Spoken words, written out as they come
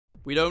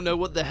We don't know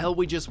what the hell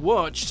we just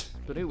watched,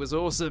 but it was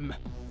awesome.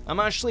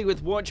 I'm Ashley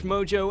with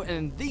WatchMojo,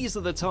 and these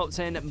are the top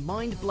 10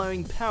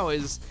 mind-blowing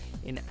powers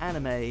in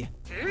anime.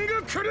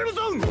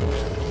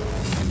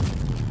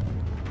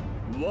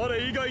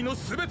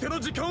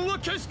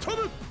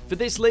 For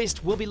this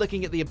list, we'll be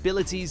looking at the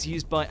abilities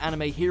used by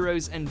anime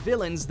heroes and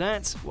villains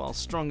that, while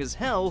strong as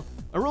hell,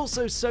 are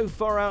also so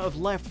far out of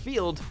left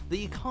field that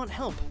you can't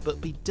help but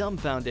be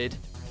dumbfounded.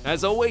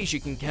 As always,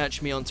 you can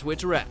catch me on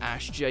Twitter at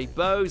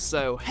AshJBo,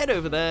 so head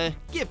over there,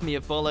 give me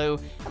a follow,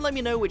 and let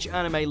me know which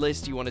anime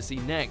list you want to see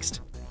next.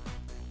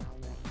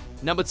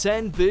 Number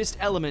 10, Burst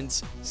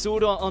Element,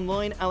 Sword Art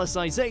Online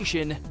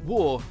Alicization,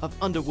 War of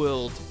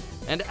Underworld.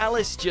 And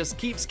Alice just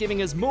keeps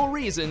giving us more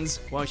reasons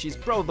why she's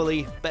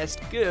probably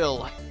best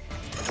girl.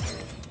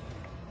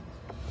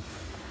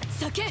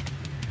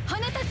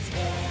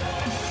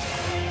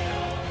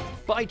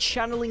 By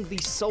channeling the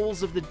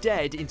souls of the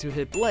dead into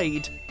her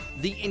blade,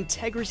 the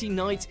Integrity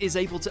Knight is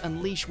able to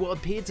unleash what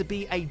appeared to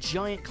be a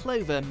giant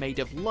clover made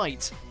of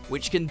light,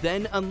 which can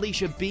then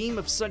unleash a beam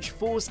of such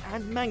force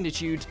and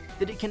magnitude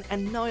that it can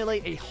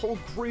annihilate a whole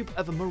group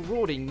of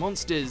marauding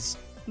monsters.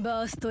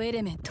 Burst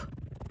Element.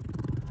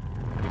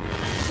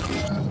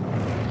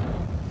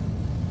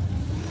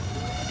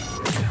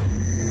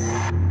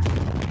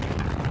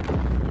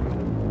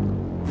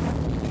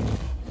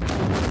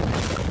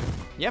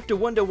 You have to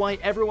wonder why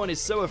everyone is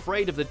so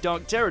afraid of the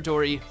Dark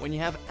Territory when you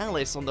have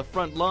Alice on the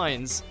front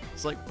lines.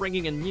 It's like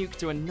bringing a nuke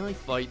to a knife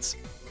fight.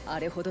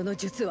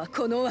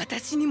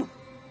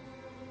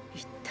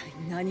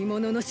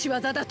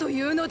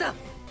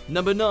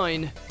 Number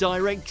 9,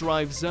 Direct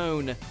Drive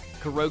Zone,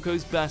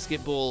 Kuroko's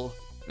basketball.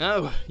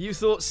 Oh, you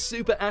thought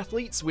super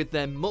athletes with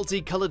their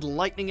multicolored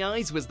lightning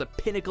eyes was the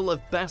pinnacle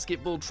of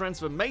basketball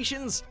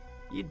transformations?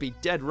 You'd be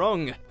dead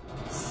wrong.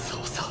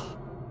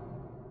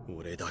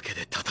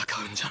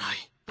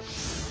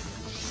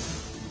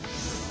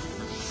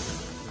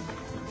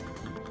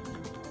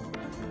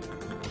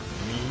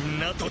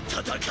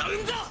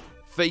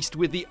 Faced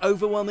with the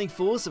overwhelming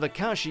force of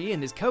Akashi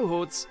and his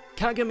cohorts,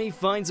 Kagami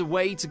finds a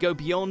way to go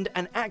beyond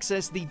and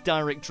access the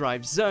Direct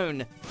Drive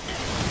Zone.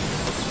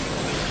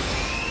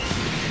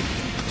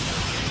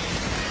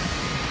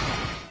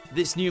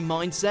 This new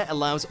mindset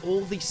allows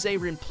all the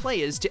Seirin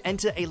players to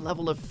enter a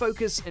level of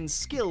focus and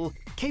skill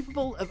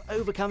capable of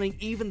overcoming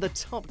even the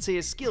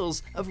top-tier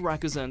skills of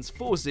Rakuzan's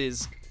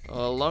forces,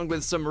 along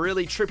with some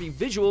really trippy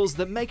visuals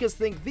that make us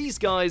think these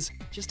guys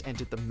just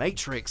entered the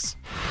Matrix.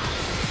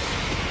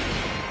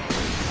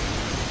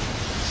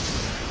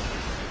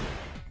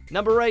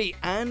 Number 8,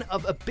 Anne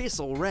of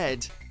Abyssal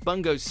Red,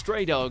 Bungo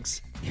Stray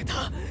Dogs.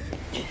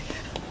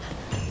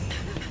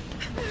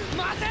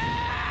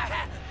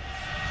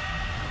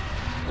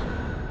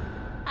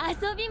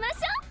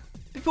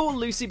 Before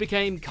Lucy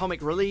became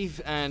comic relief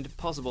and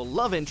possible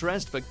love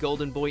interest for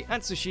Golden Boy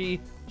Atsushi,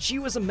 she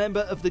was a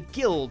member of the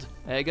Guild,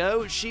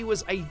 ergo she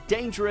was a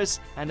dangerous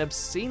and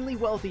obscenely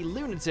wealthy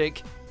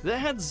lunatic that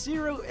had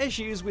zero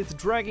issues with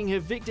dragging her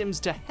victims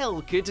to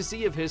hell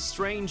courtesy of her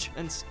strange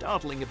and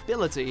startling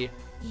ability.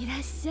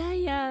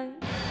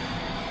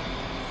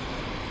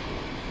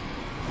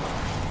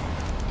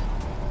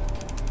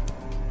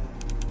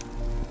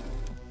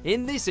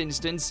 In this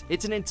instance,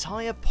 it's an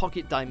entire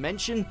pocket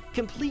dimension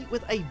complete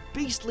with a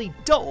beastly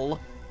doll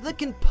that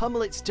can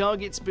pummel its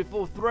targets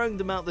before throwing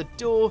them out the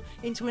door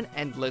into an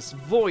endless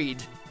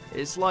void.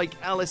 It's like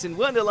Alice in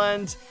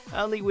Wonderland,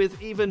 only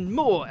with even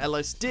more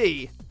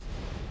LSD.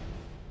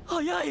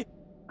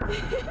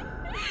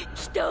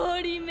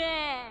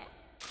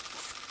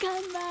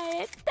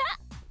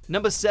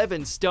 Number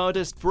 7,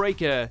 Stardust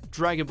Breaker,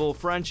 Dragon Ball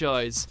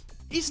franchise.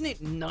 Isn't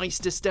it nice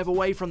to step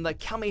away from the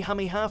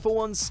Kamehameha for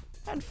once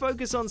and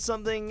focus on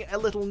something a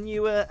little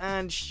newer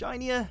and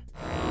shinier?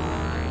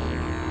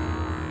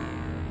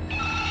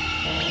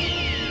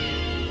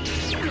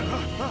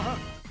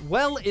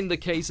 Well, in the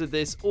case of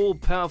this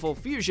all-powerful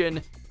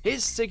fusion,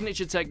 his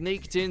signature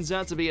technique turns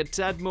out to be a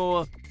tad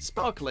more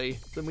sparkly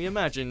than we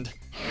imagined.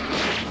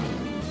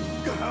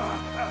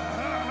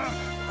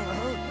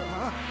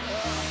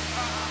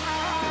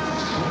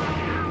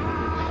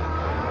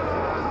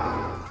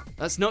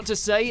 That's not to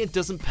say it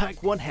doesn't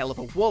pack one hell of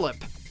a wallop,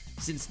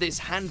 since this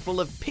handful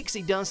of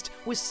pixie dust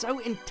was so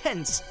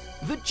intense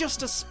that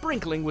just a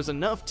sprinkling was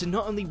enough to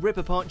not only rip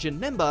apart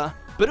Janemba,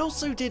 but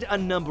also did a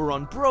number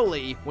on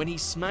Broly when he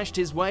smashed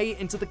his way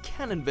into the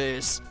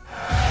Canonverse.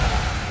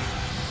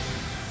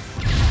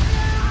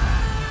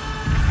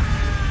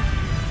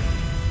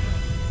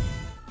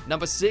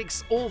 Number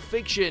 6, All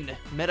Fiction,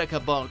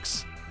 Madoka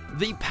Box.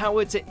 The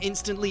power to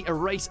instantly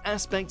erase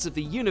aspects of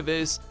the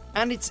universe,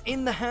 and it's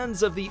in the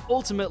hands of the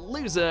ultimate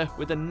loser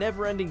with a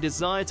never-ending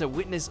desire to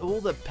witness all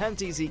the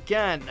panties he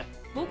can.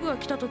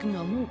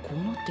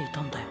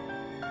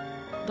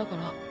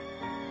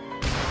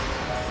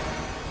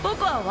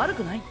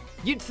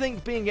 You'd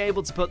think being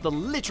able to put the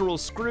literal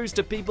screws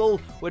to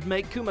people would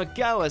make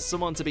Kumagawa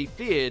someone to be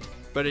feared,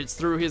 but it's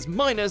through his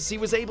minus he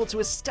was able to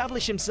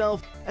establish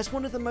himself as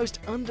one of the most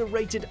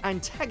underrated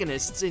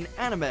antagonists in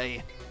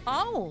anime.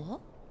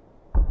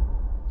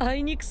 あ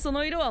いにくそ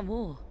の色は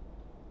もう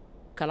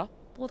空っ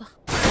ぽだ。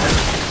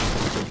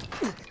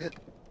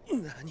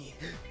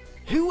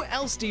Who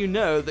else do you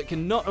know that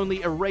can not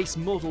only erase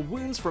mortal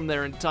wounds from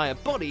their entire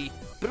body,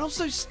 but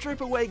also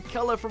strip away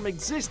color from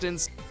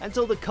existence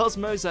until the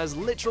cosmos has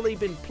literally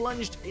been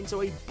plunged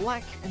into a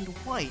black and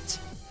white?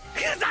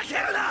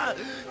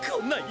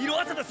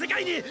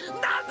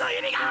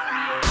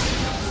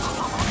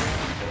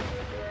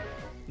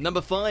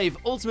 Number 5.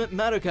 Ultimate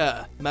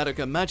Madoka,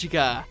 Madoka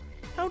Magica.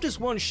 How does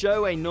one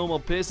show a normal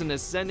person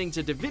ascending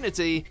to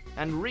divinity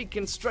and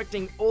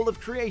reconstructing all of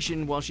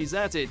creation while she's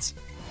at it?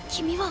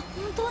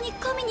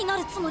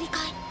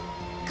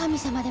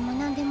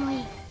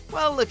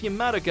 Well, if you're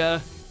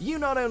Madoka, you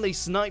not only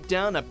snipe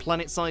down a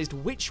planet-sized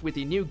witch with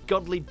your new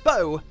godly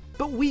bow,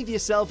 but weave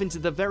yourself into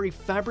the very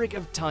fabric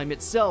of time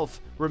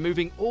itself,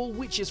 removing all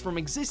witches from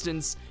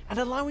existence and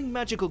allowing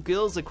magical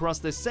girls across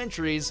the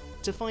centuries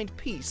to find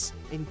peace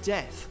in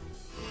death.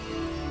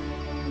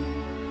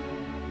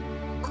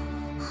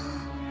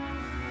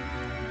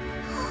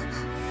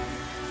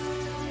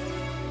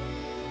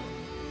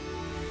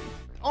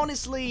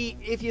 Honestly,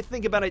 if you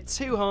think about it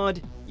too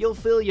hard, you'll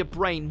feel your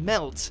brain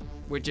melt,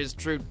 which is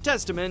true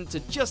testament to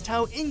just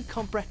how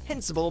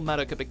incomprehensible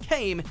Madoka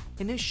became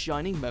in his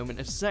shining moment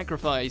of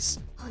sacrifice.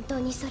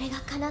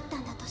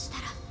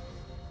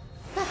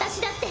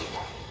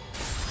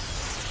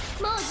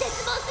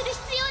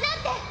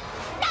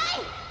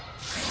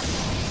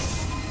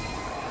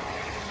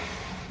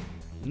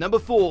 Number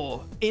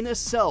 4. Inner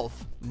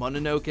Self,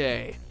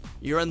 Mononoke.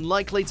 You're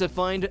unlikely to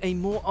find a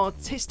more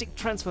artistic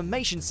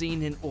transformation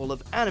scene in all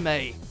of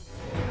anime.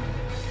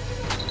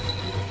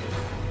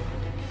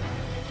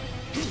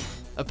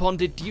 Upon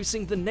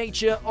deducing the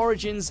nature,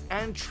 origins,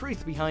 and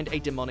truth behind a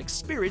demonic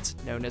spirit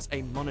known as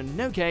a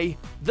Mononoke,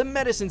 the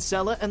medicine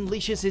seller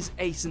unleashes his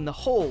ace in the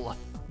hole,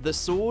 the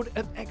Sword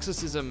of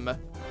Exorcism.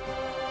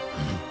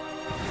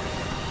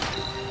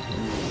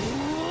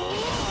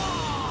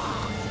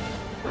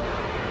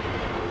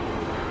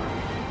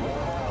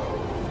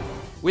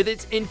 With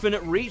its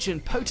infinite reach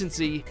and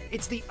potency,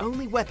 it's the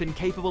only weapon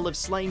capable of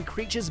slaying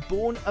creatures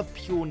born of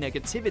pure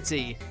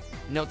negativity.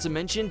 Not to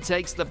mention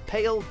takes the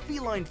pale,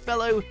 feline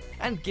fellow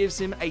and gives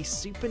him a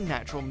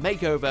supernatural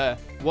makeover,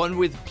 one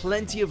with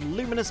plenty of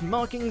luminous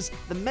markings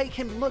that make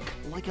him look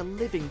like a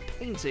living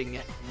painting.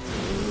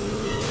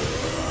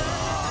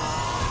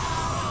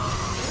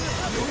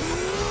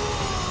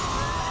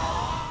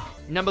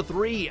 Number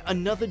 3,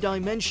 another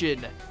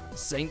dimension,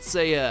 Saint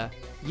Seiya.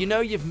 You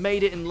know you've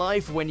made it in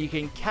life when you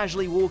can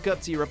casually walk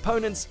up to your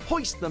opponents,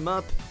 hoist them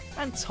up,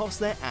 and toss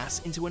their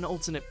ass into an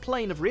alternate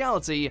plane of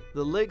reality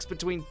that lurks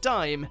between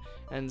time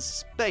and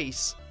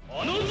space.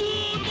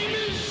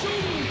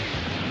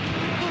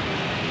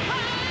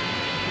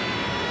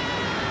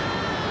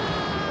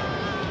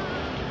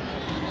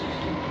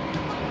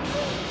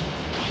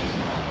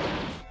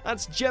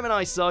 That's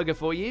Gemini Saga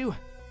for you.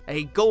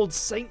 A gold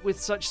saint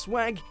with such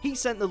swag, he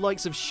sent the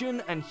likes of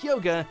Shun and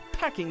Hyoga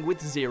packing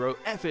with zero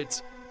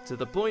effort, to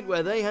the point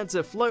where they had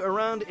to float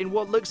around in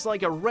what looks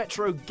like a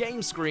retro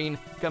game screen,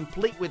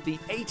 complete with the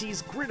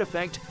 80s grid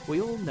effect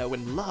we all know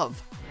and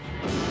love.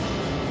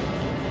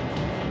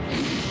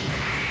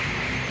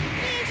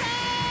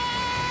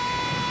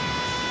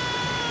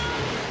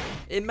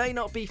 It may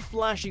not be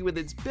flashy with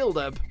its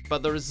build-up,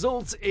 but the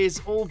result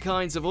is all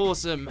kinds of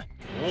awesome.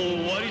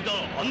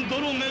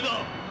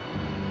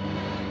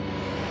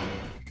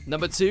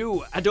 Number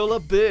 2,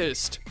 Adola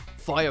Burst,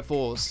 Fire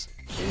Force.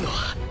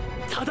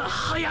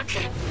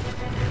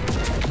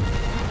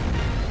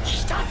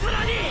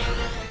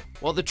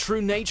 While the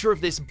true nature of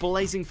this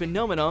blazing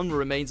phenomenon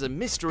remains a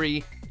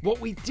mystery,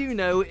 what we do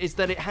know is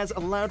that it has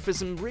allowed for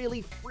some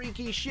really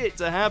freaky shit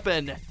to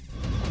happen.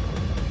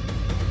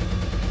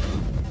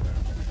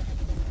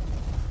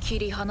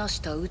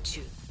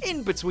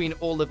 In between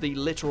all of the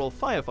literal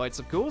firefights,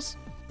 of course.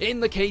 In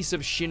the case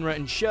of Shinra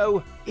and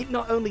Sho, it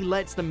not only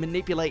lets them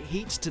manipulate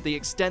heat to the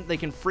extent they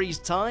can freeze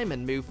time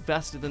and move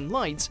faster than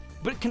light,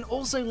 but can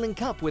also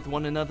link up with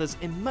one another's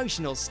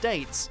emotional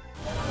states.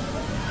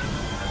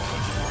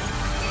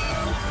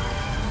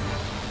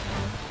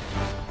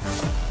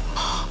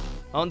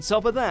 On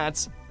top of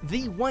that,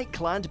 the White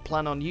Clad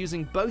plan on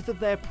using both of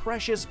their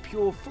precious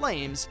pure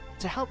flames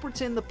to help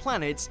return the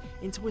planet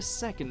into a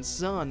second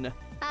sun.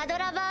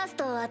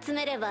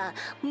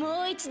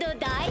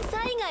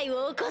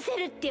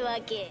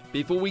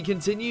 Before we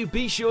continue,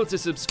 be sure to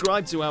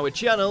subscribe to our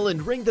channel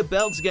and ring the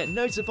bell to get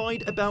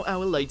notified about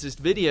our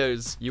latest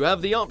videos. You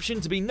have the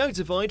option to be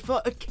notified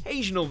for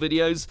occasional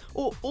videos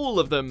or all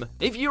of them.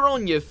 If you're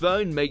on your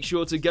phone, make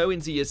sure to go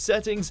into your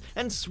settings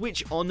and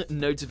switch on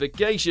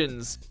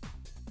notifications.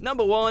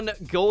 Number 1,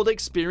 Gold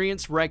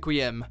Experience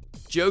Requiem,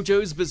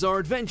 JoJo's Bizarre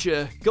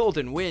Adventure,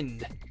 Golden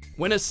Wind.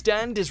 When a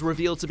stand is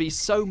revealed to be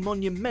so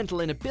monumental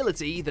in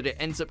ability that it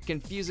ends up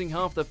confusing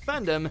half the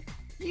fandom,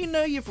 you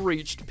know you've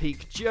reached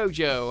peak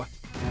JoJo.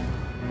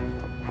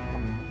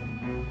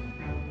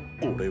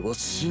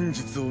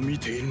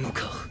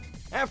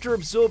 After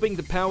absorbing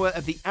the power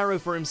of the arrow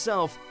for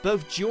himself,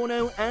 both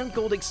Giorno and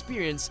Gold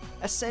Experience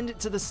ascended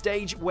to the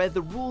stage where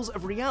the rules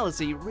of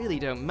reality really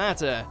don't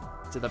matter,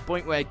 to the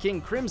point where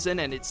King Crimson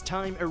and its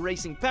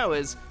time-erasing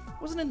powers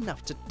wasn't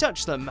enough to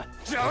touch them.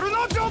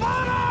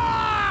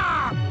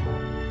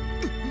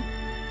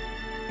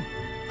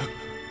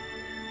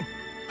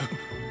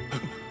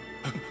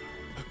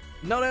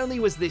 Not only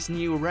was this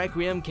new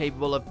Requiem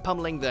capable of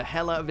pummeling the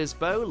hell out of his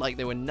foe like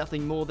they were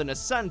nothing more than a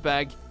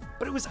sandbag,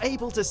 but it was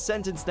able to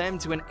sentence them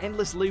to an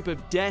endless loop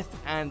of death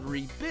and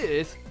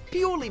rebirth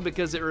purely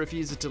because it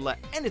refuses to let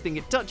anything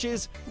it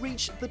touches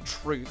reach the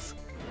truth.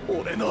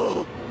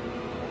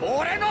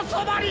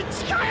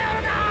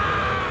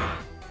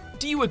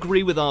 Do you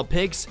agree with our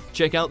picks?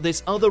 Check out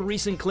this other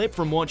recent clip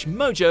from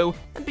WatchMojo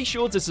and be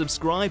sure to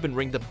subscribe and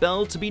ring the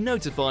bell to be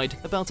notified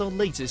about our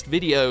latest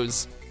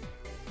videos.